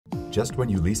Just when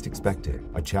you least expect it,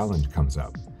 a challenge comes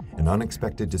up. An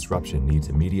unexpected disruption needs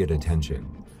immediate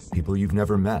attention. People you've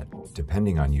never met,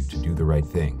 depending on you to do the right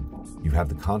thing. You have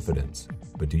the confidence,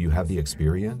 but do you have the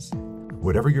experience?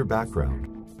 Whatever your background,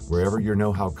 wherever your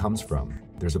know-how comes from,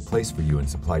 there's a place for you in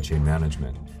supply chain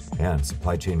management, and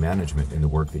supply chain management in the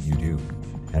work that you do.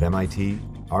 At MIT,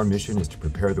 our mission is to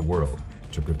prepare the world,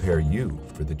 to prepare you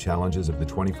for the challenges of the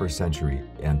 21st century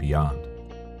and beyond.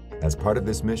 As part of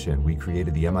this mission, we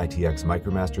created the MITx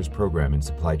MicroMasters program in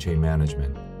supply chain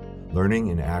management. Learning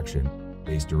in action,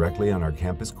 based directly on our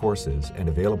campus courses and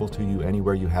available to you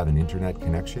anywhere you have an internet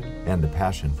connection and the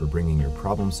passion for bringing your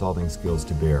problem-solving skills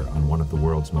to bear on one of the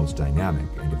world's most dynamic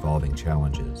and evolving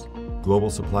challenges.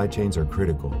 Global supply chains are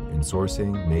critical in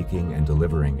sourcing, making, and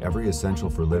delivering every essential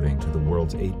for living to the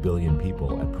world's 8 billion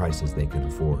people at prices they can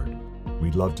afford.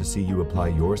 We'd love to see you apply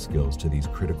your skills to these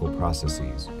critical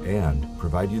processes and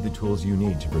provide you the tools you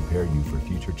need to prepare you for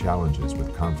future challenges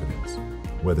with confidence.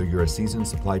 Whether you're a seasoned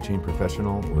supply chain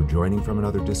professional or joining from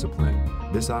another discipline,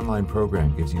 this online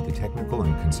program gives you the technical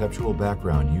and conceptual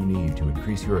background you need to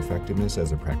increase your effectiveness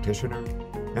as a practitioner,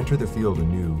 enter the field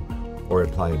anew, or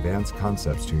apply advanced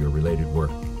concepts to your related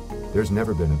work. There's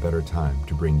never been a better time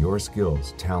to bring your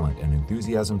skills, talent, and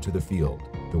enthusiasm to the field.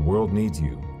 The world needs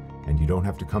you, and you don't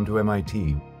have to come to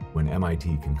MIT when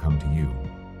MIT can come to you.